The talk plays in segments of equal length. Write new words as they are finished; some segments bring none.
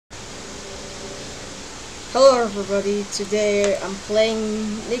Hello everybody, today I'm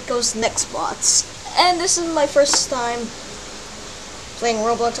playing Nico's Nextbots, and this is my first time playing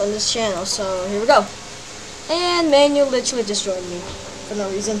Roblox on this channel, so here we go. And Manuel literally just joined me for no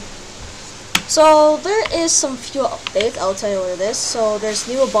reason. So there is some few updates, I'll tell you what it is. So there's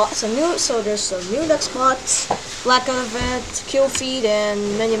there's some new Nextbots, blackout event, kill feed, and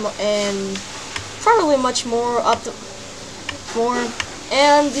many more, and probably much more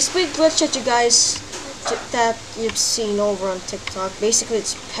and this big glitch that you've seen over on TikTok. Basically,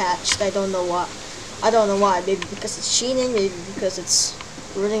 it's patched. I don't know why. Maybe because it's cheating. Maybe because it's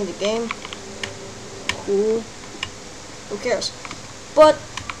ruining the game. Who cares? But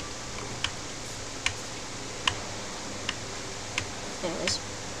anyways,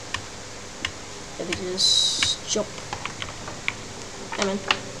 let me just jump. Amen.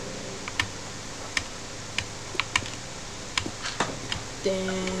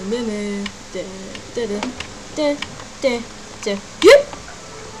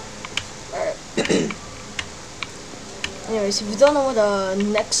 Alright. Anyways, if you don't know what a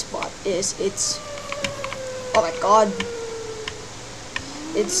Nextbot is, it's oh my god.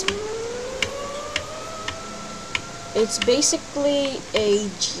 It's basically a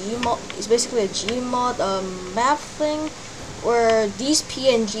Gmod. It's basically a Gmod map thing where these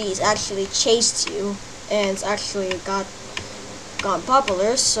PNGs actually chased you, and it's actually gone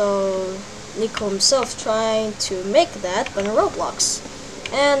popular, so Nico himself trying to make that on Roblox,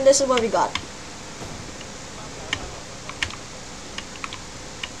 and this is what we got.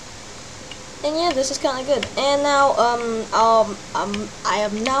 And yeah, this is kind of good. And now I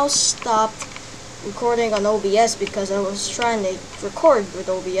have now stopped recording on OBS because I was trying to record with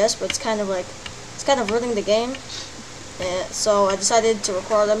OBS, but it's kind of ruining the game, and so I decided to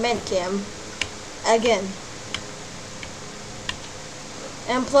record on bandicam again.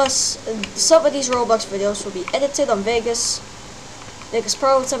 And plus, some of these Roblox videos will be edited on Vegas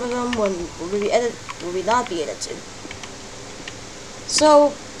Pro. Some of them will not be edited.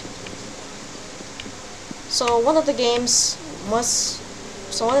 So one of the games must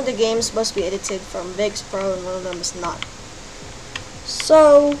be edited from Vegas Pro, and one of them is not.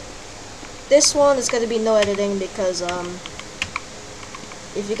 So this one is gonna be no editing because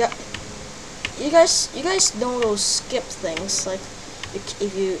if you guys know those skip things, like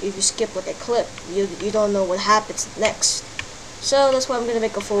if you skip like a clip, you don't know what happens next. So that's why I'm gonna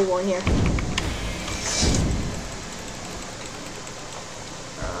make a full one here.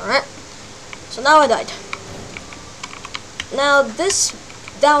 Alright. So now I died. Now this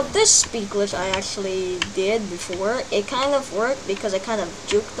speed glitch I actually did before. It kind of worked because I kind of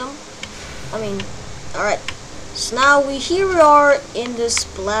juked them. Alright. So now here we are in this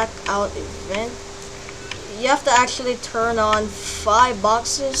blackout event. You have to actually turn on 5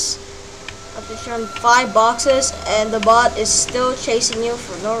 boxes. And the bot is still chasing you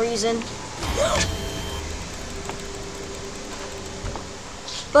for no reason.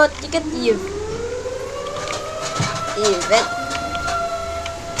 But you get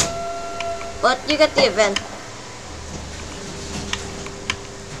the event.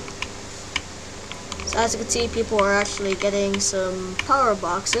 So as you can see, people are actually getting some power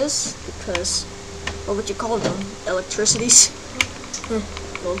boxes because, what would you call them? Electricities.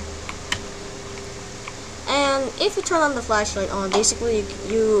 Cool. And if you turn on the flashlight on, basically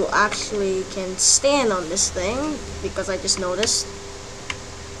you actually can stand on this thing, because I just noticed.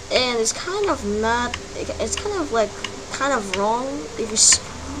 And it's kind of not. It's kind of wrong if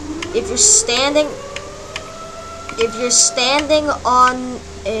you're standing on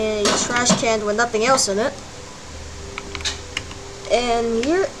a trash can with nothing else in it. And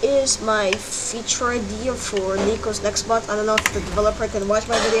here is my feature idea for Nico's Nextbots. I don't know if the developer can watch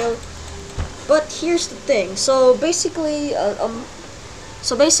my video, but here's the thing. So basically,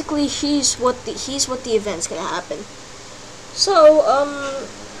 he's what the event's gonna happen.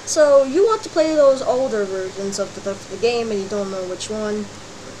 So you want to play those older versions of the game, and you don't know which one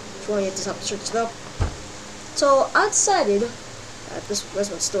you have to have to search it up. So I decided that this was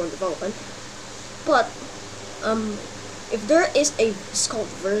still in development, but if there is it's called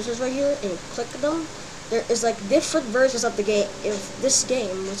versions right here, and you click them, there is like different versions of the game. If this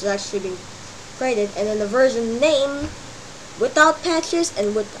game, which is actually being created, and then the version name without patches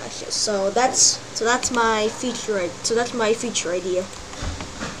and with patches. So that's my feature idea.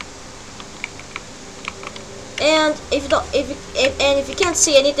 And if you can't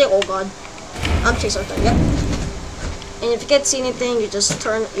see anything, oh god, I'm chasing something. Yep. And if you can't see anything, you can just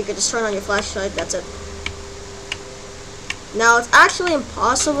turn on your flashlight. That's it. Now it's actually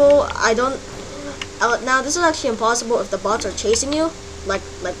impossible. Now this is actually impossible if the bots are chasing you like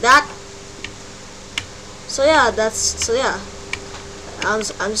that. So yeah, I'm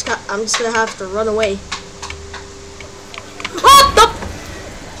just gonna have to run away. Oh, no!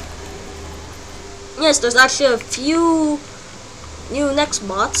 Yes, there's actually a few new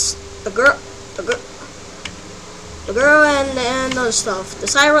Nextbots. The girl and other stuff. The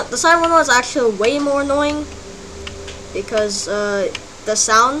siren one is actually way more annoying because the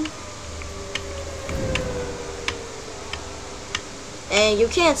sound, and you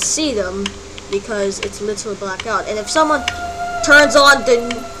can't see them because it's literally blacked out. And if someone turns on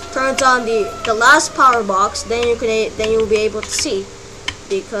the last power box, then you'll be able to see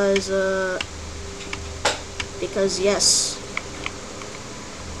because yes.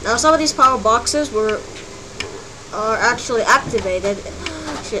 Now some of these power boxes are actually activated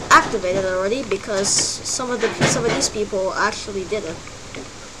already because some of these people actually did it.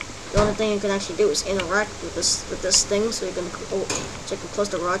 The only thing you can actually do is interact with this thing, so you can close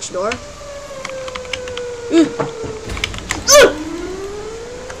the garage door.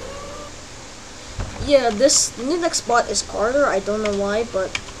 Yeah, this new Nextbot is Carter. I don't know why,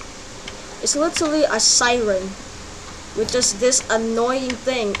 but it's literally a siren with just this annoying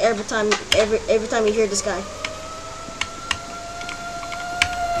thing every time you hear this guy.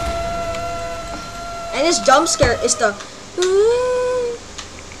 And this jump scare is the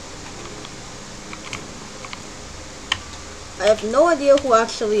I have no idea who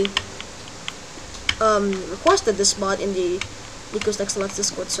actually requested this mod in the Nico's Nextbots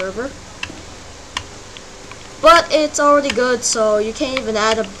Discord server. But it's already good, so you can't even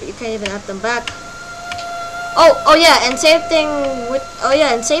add them back. Oh yeah, and same thing with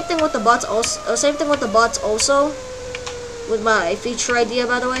the bots also. Same thing with the bots also. With my feature idea,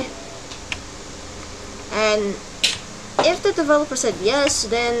 by the way. And if the developer said yes,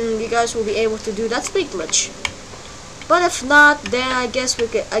 then you guys will be able to do that speed glitch. But if not, then I guess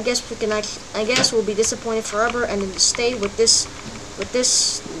we'll be disappointed forever and then stay with this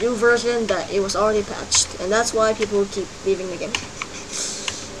new version that it was already patched, and that's why people keep leaving the game.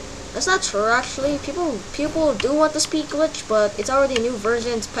 That's not true, actually. People do want the speed glitch, but it's already a new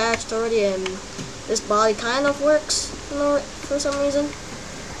version, it's patched already, and this body kind of works for some reason.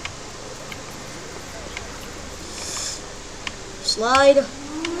 Slide.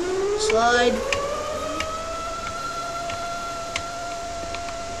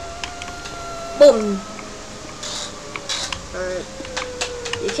 Boom. Alright.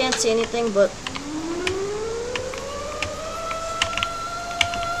 You can't see anything, but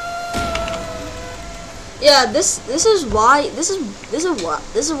yeah, this is why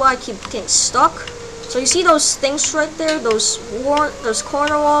I keep getting stuck. So you see those things right there, those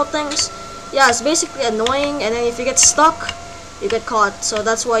corner wall things? Yeah, it's basically annoying, and then if you get stuck, you get caught. So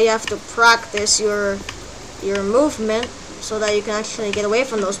that's why you have to practice your movement so that you can actually get away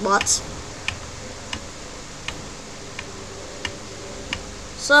from those bots.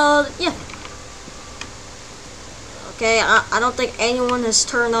 So yeah. Okay, I don't think anyone has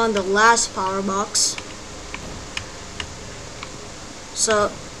turned on the last power box.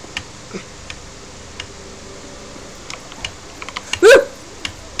 So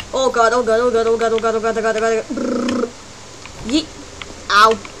oh god. Yeet.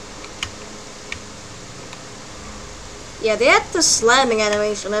 Ow. Yeah, they had the slamming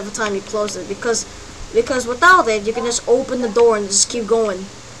animation every time you close it because without it you can just open the door and just keep going.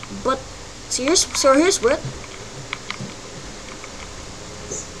 But so here's width.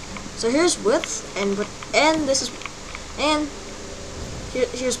 So here's width and this is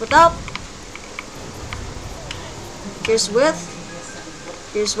here's without. Here's width.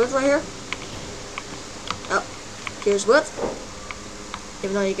 Here's width right here. Oh, here's width.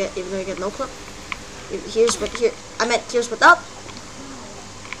 Even though you get no clip. Here's width here. I meant here's without.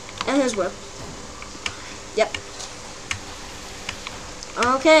 And here's width. Yep.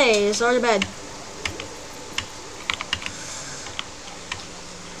 Okay, it's already bad.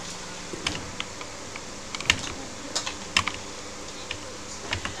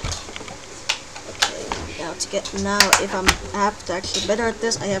 Now if I have to actually better at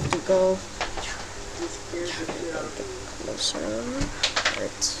this, I have to go closer.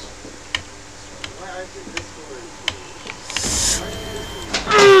 Right.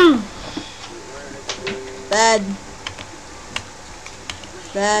 Bad.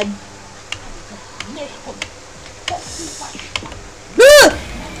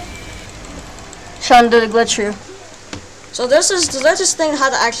 Trying to do the glitch here. So there's this thing how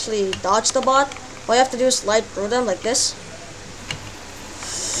to actually dodge the bot. All you have to do is slide through them like this.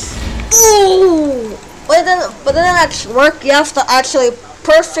 Ooh! But then it actually work. You have to actually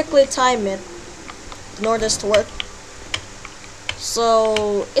perfectly time it in order to work.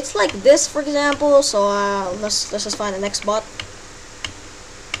 So it's like this, for example. So let's just find the next bot.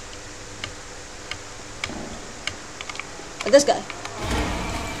 Like this guy.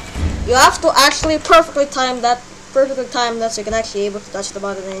 You have to actually perfectly time that so you can actually able to touch the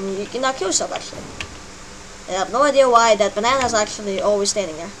button and you cannot kill yourself actually. I have no idea why that banana is actually always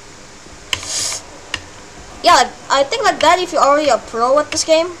standing there. Yeah, like, I think like that if you're already a pro at this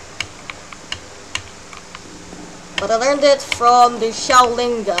game. But I learned it from the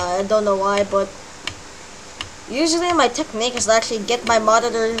Shaolin guy. I don't know why, but usually my technique is to actually get my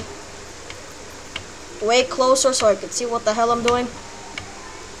monitor way closer so I can see what the hell I'm doing.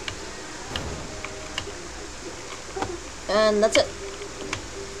 And that's it.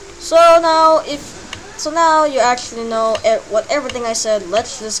 So now you actually know what everything I said.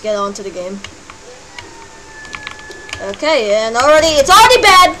 Let's just get on to the game. Okay, and it's already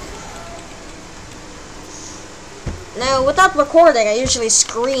bad. Now without recording, I usually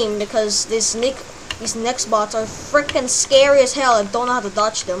scream because these Nextbots are freaking scary as hell. I don't know how to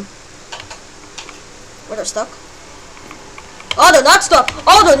dodge them. Where they're stuck? Oh, they're not stuck.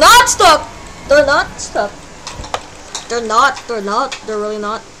 Oh, they're not stuck. They're not stuck. They're not. They're really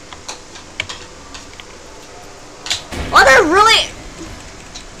not. Oh, they're really.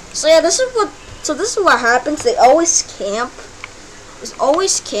 So yeah, this is what happens. They always camp. It's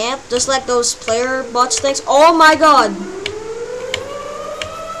always camp, just like those player bots things. Oh my god.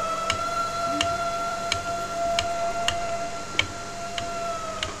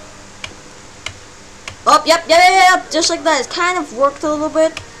 Oh, yep. Just like that. It kind of worked a little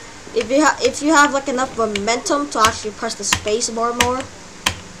bit. If you have like enough momentum to actually press the space bar more.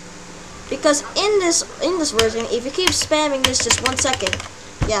 Because in this version, if you keep spamming this just 1 second,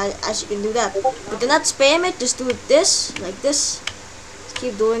 yeah, as you can do that. But do not spam it, just do it like this. Just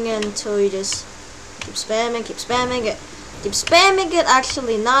keep doing it until you just keep spamming it. Keep spamming it,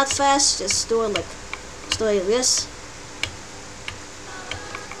 actually not fast, just do it like this.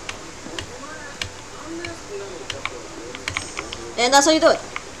 And that's how you do it.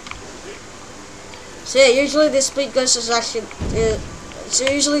 So yeah, usually the speed glitch is actually so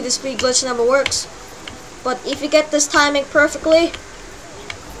usually the speed glitch never works. But if you get this timing perfectly,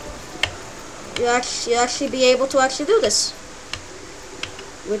 you actually be able to actually do this.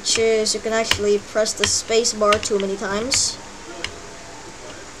 Which is you can actually press the space bar too many times.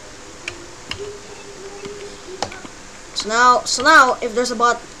 So now if there's a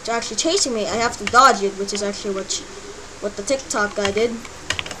bot actually chasing me, I have to dodge it, which is actually what the TikTok guy did.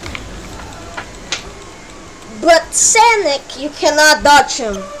 But Sonic, you cannot dodge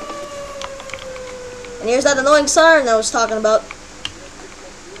him. And here's that annoying siren I was talking about.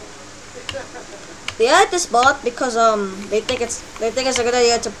 They added this bot because they think it's a good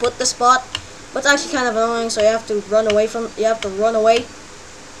idea to put this bot, but it's actually kind of annoying. So you have to run away.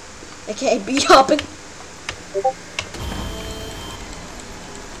 aka be hopping.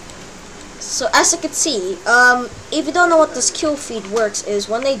 So as you can see, if you don't know what this kill feed works, is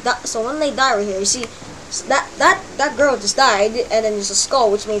when they die. So when they die right here, you see. So that girl just died, and then there's a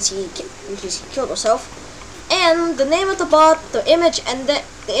skull, which means he killed herself. And the name of the bot, the image, and the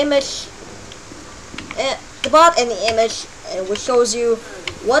bot and the image, which shows you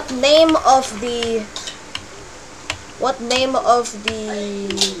what name of the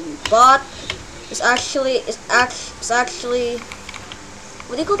bot is actually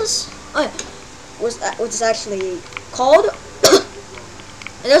what do you call this? Oh yeah, what is actually called.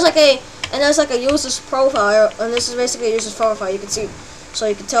 And there's like a user's profile, and this is basically a user's profile. You can see, so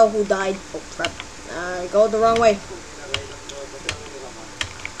you can tell who died. Oh crap! I go the wrong way.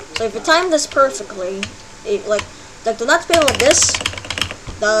 So if you time this perfectly, like do not spam like this.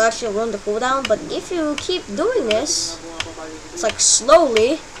 That'll actually ruin the cooldown. But if you keep doing this, it's like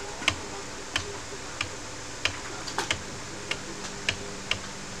slowly.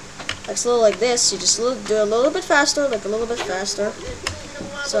 Like this, you just do a little bit faster,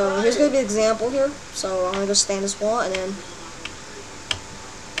 So here's gonna be an example here. So I'm gonna go stand this wall and then.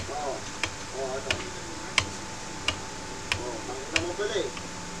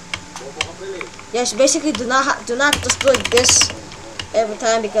 Yes, basically do not just do like this every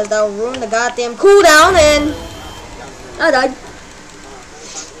time because that will ruin the goddamn cooldown and I died.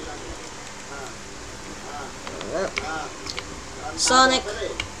 Sonic,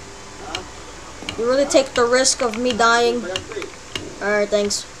 you really take the risk of me dying. Alright,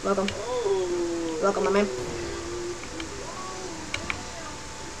 thanks. Welcome. Welcome, my man.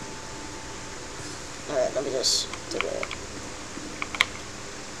 Alright, let me just do it.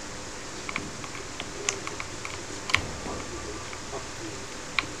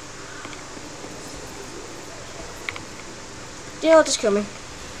 You know what? Just kill me.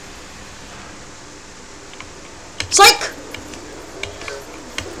 Psych!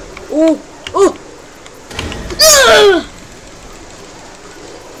 Ooh! Ooh! Ugh!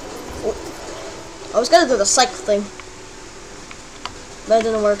 I was gonna do the psych thing, but it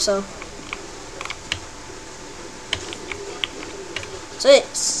didn't work. So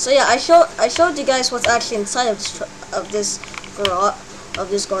yeah, I showed you guys what's actually inside of this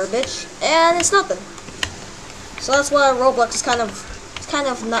garbage, and it's nothing. So that's why Roblox is kind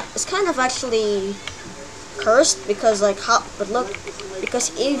of actually cursed, because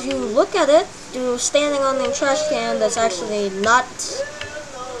because if you look at it, you're standing on the trash can that's actually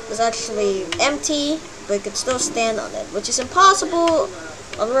empty, but you can still stand on it, which is impossible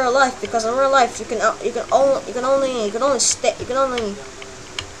in real life, because in real life you can only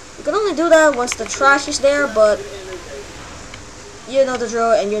do that once the trash is there, but you know the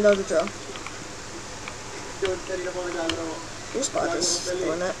drill, and you know the drill. Whose bot is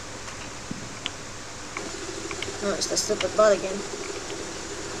doing that? Oh, it's the stupid bot again.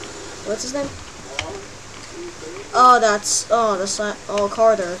 What's his name? Oh, that's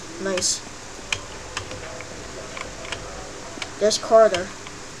Carter. Nice. There's Carter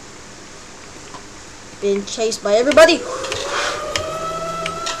being chased by everybody.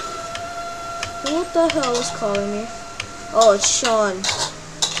 What the hell is calling me? Oh, it's Sean.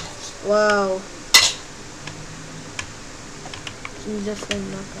 Wow. He's definitely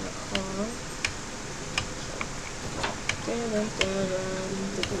not gonna call.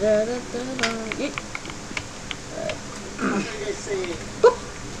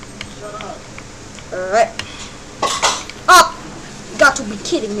 Alright. Oh! You got to be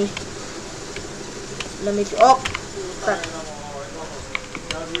kidding me. Let me do. Oh!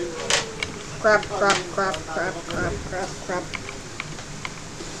 Crap. Crap.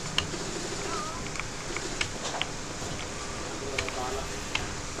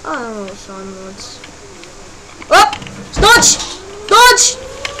 I don't know what Sean wants. Oh! Dodge! Dodge!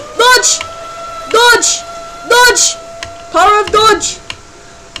 Dodge! Dodge! Dodge! Power of dodge!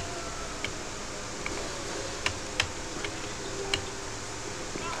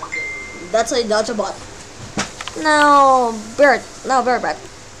 That's a dodge a bot. No, bareback.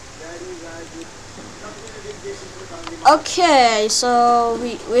 Okay, so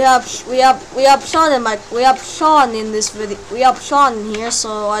we have Sean and Mike. We have Sean in this video. We have Sean in here,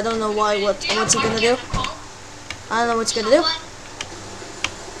 so I don't know what's he gonna do. I don't know what he's gonna do.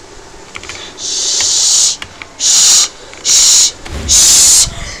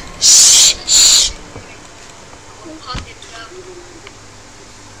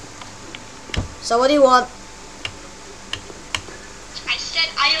 So what do you want? I said,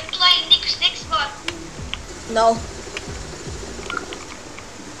 are you playing Nextbots? No.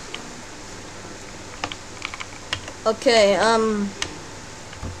 Okay,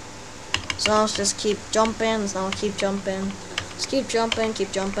 so let's just keep jumping. Just keep jumping.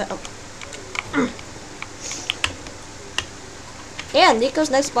 Oh. Yeah, Nico's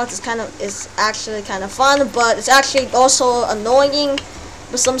Nextbots is actually kind of fun, but it's actually also annoying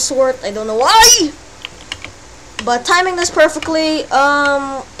of some sort. I don't know why. But timing this perfectly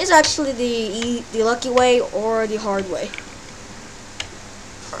is actually the lucky way, or the hard way.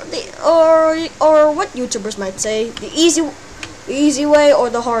 Or what YouTubers might say, the easy way or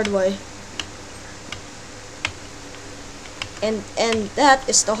the hard way. And that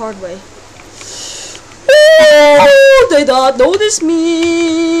is the hard way. Oh, they not notice me.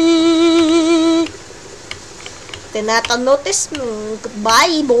 They not notice me.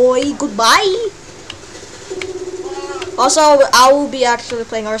 Goodbye, boy. Goodbye. Also, I will be actually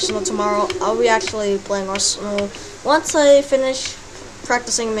playing Arsenal tomorrow. I'll be actually playing Arsenal once I finish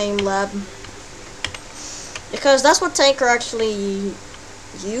practicing main lab, because that's what Tanker actually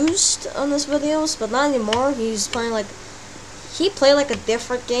used on his videos, but not anymore. He played like a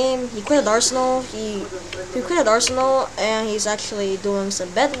different game. He quit Arsenal. He quit Arsenal, and he's actually doing some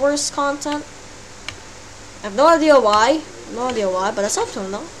Bed Wars content. I have no idea why, but that's up to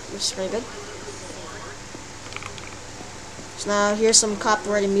him though, which is pretty good. So now here's some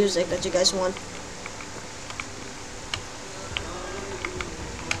copyrighted music that you guys want.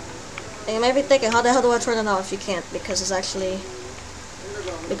 And you might be thinking, how the hell do I turn it off? You can't, because you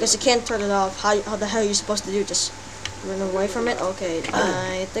can't turn it off. How the hell are you supposed to do? Just run away from it? Okay,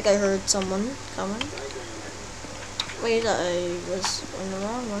 I think I heard someone coming. Wait, I was on the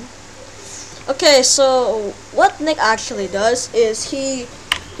wrong one. Okay, so what Nick actually does is he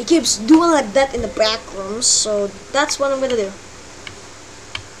keeps doing like that in the back rooms, so that's what I'm gonna do.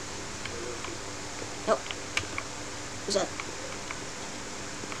 Nope. Who's that?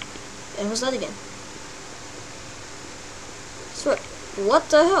 And who's that again? So, what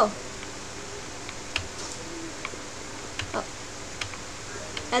the hell? Oh.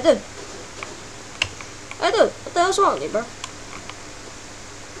 Hey dude. Hey dude, what the hell's wrong with you, bro?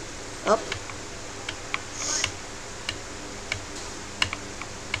 Up.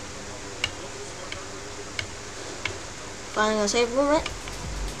 Finding a safe room, right?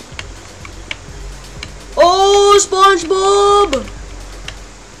 Oh, SpongeBob!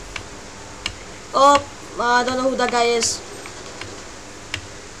 Oh, I don't know who that guy is.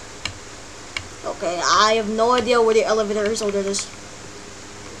 Okay, I have no idea where the elevator is. Oh, there it is.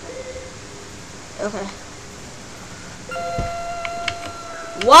 Okay.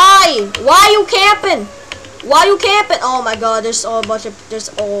 Why? Why are you camping? Why are you camping? Oh my god, there's all a bunch of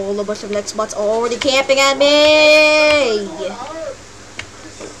Nextbots already camping at me.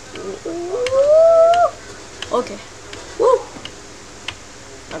 Okay. Woo.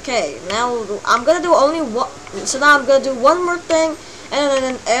 Okay, now I'm gonna do only one. So now I'm gonna do one more thing,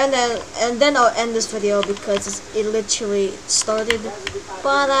 and then I'll end this video because it literally started.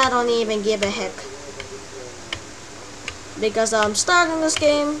 But I don't even give a heck because I'm starting this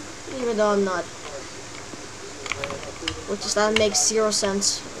game, even though I'm not. Which is that makes zero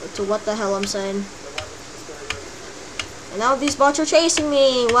sense to what the hell I'm saying. And now these bots are chasing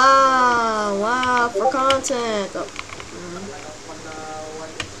me. Wow, wow, for content. Oh.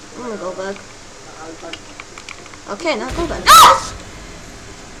 I'm gonna go back. Okay, now go back. Ah!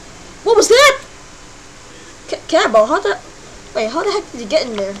 What was that? Cannibal, how the heck did he get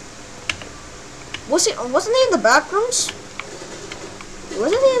in there? Wasn't he in the back rooms?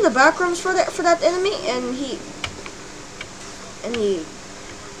 Wasn't he in the back rooms for that enemy? And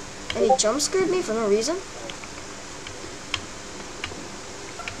he jump scared me for no reason.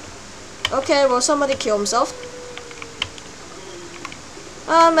 Okay, well somebody killed himself.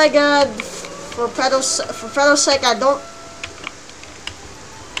 Oh my god! For Predo's sake, I don't.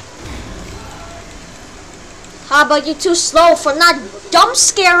 How about you too slow for not jump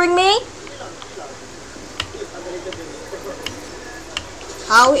scaring me?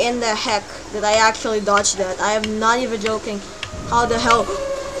 How in the heck did I actually dodge that? I am not even joking. How the hell?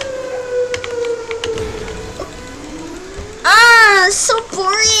 Ah, so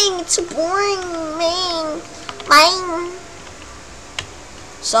boring. It's so boring, man. Mine.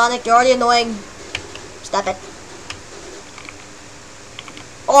 Sonic, you're already annoying. Stop it.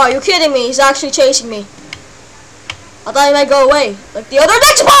 Oh, are you kidding me? He's actually chasing me. I thought he might go away, like the other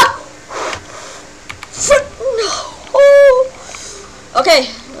Nextbot. No. Okay.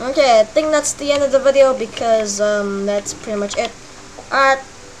 I think that's the end of the video because that's pretty much it. Alright,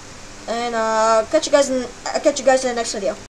 and catch you guys in the next video.